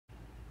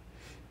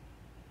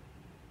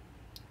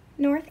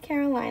North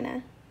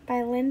Carolina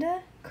by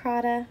Linda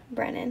Crotta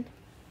Brennan.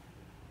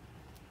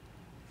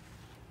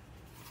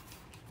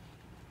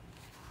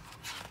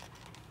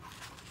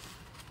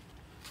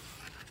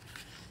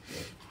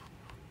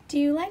 Do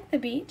you like the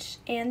beach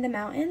and the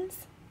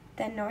mountains?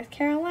 Then North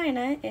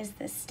Carolina is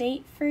the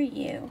state for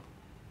you.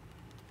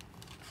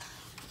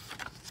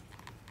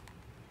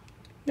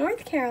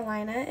 North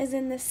Carolina is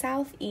in the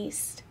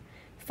southeast.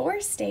 4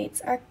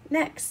 states are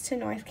next to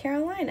North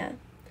Carolina.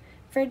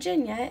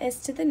 Virginia is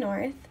to the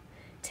north,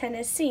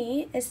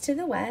 Tennessee is to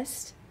the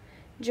west,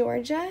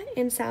 Georgia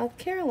and South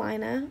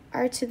Carolina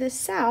are to the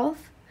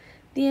south,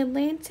 the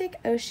Atlantic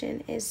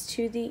Ocean is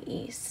to the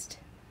east.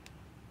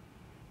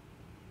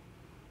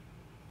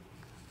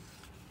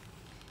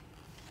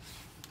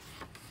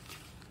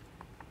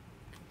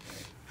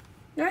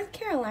 North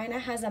Carolina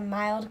has a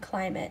mild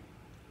climate.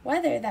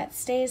 Weather that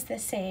stays the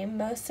same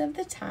most of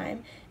the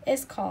time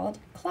is called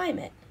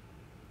climate.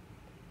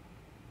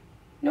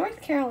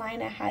 North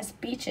Carolina has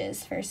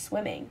beaches for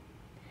swimming.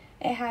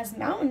 It has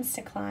mountains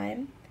to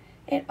climb.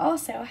 It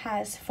also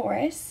has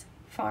forests,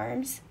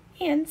 farms,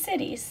 and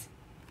cities.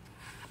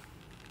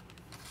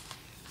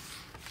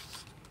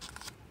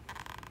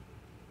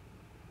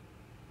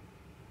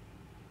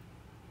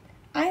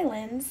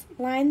 Islands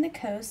line the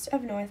coast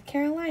of North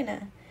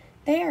Carolina.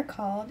 They are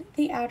called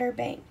the Outer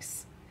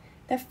Banks.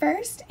 The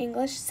first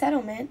English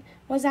settlement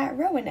was at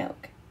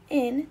Roanoke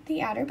in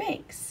the Outer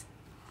Banks.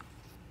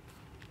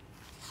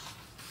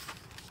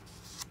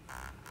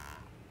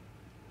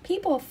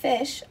 People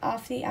fish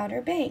off the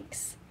Outer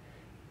Banks.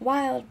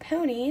 Wild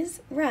ponies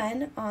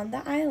run on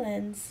the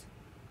islands.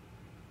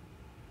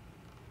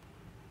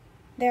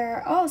 There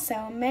are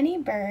also many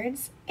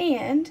birds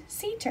and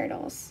sea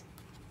turtles.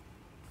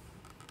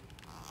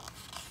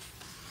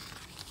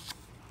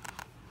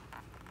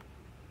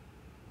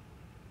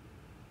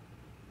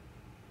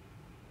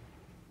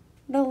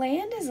 The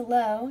land is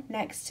low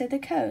next to the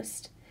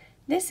coast.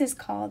 This is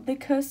called the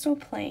coastal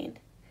plain.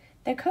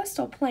 The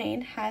coastal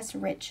plain has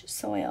rich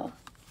soil.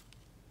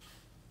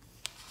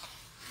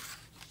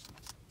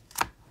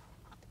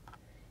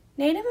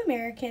 Native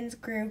Americans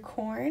grew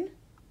corn,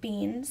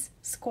 beans,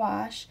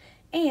 squash,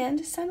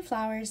 and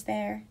sunflowers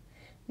there.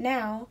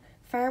 Now,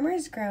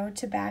 farmers grow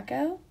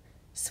tobacco,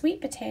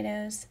 sweet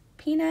potatoes,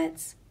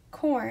 peanuts,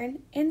 corn,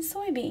 and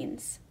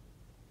soybeans.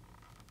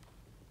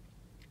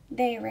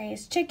 They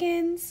raise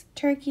chickens,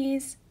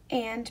 turkeys,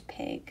 and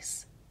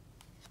pigs.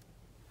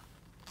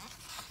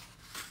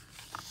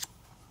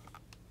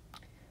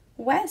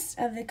 West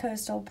of the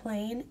coastal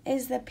plain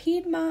is the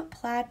Piedmont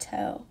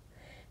Plateau.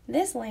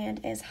 This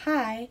land is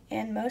high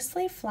and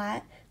mostly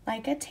flat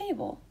like a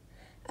table.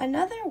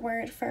 Another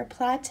word for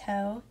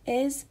plateau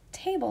is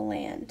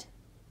tableland.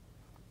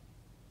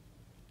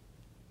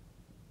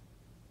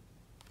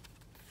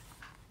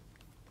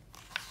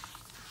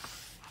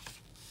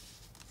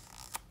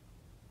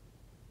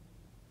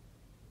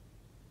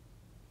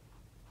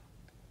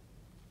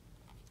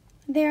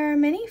 There are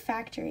many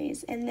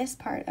factories in this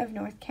part of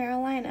North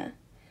Carolina.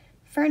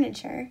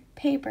 Furniture,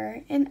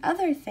 paper, and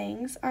other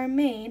things are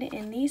made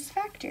in these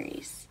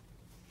factories.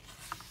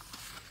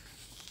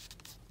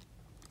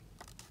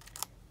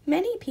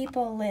 Many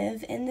people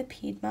live in the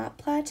Piedmont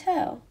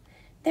Plateau.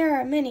 There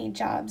are many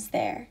jobs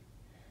there.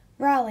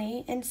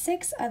 Raleigh and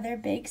 6 other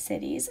big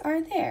cities are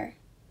there.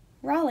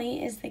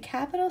 Raleigh is the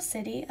capital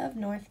city of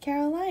North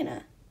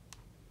Carolina.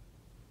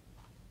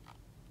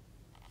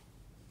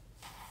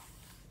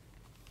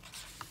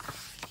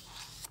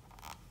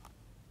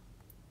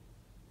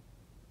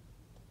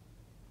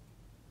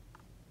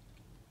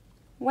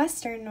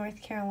 Western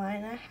North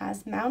Carolina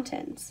has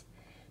mountains.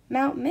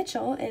 Mount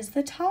Mitchell is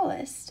the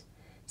tallest.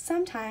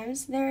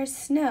 Sometimes there is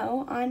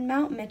snow on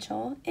Mount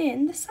Mitchell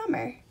in the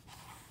summer.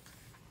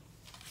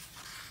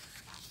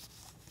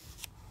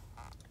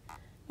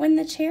 When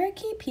the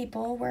Cherokee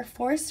people were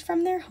forced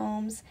from their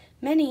homes,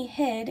 many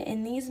hid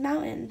in these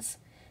mountains.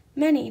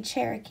 Many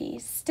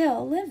Cherokees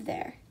still live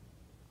there.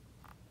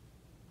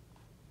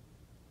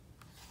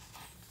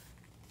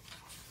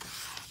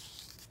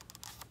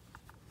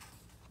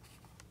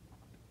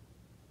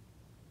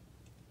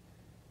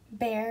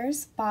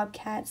 Bears,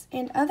 bobcats,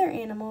 and other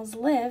animals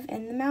live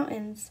in the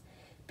mountains.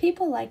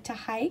 People like to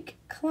hike,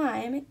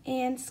 climb,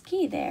 and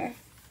ski there.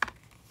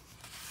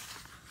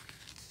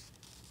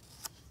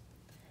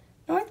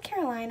 North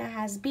Carolina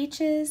has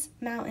beaches,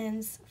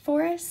 mountains,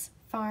 forests,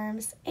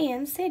 farms,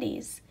 and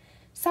cities.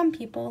 Some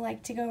people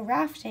like to go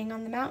rafting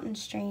on the mountain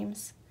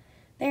streams.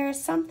 There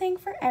is something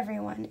for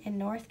everyone in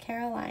North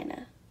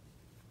Carolina.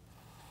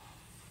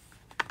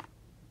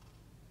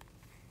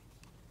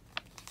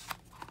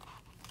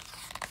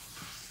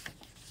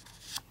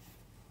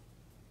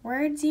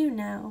 Words you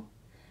know: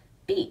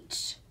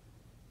 beach,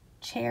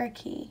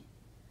 Cherokee,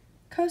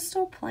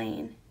 coastal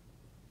plain,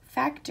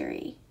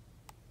 factory,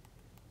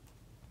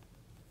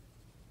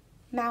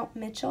 Mount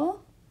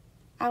Mitchell,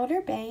 Outer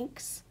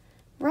Banks,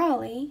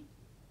 Raleigh,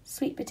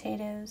 sweet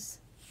potatoes.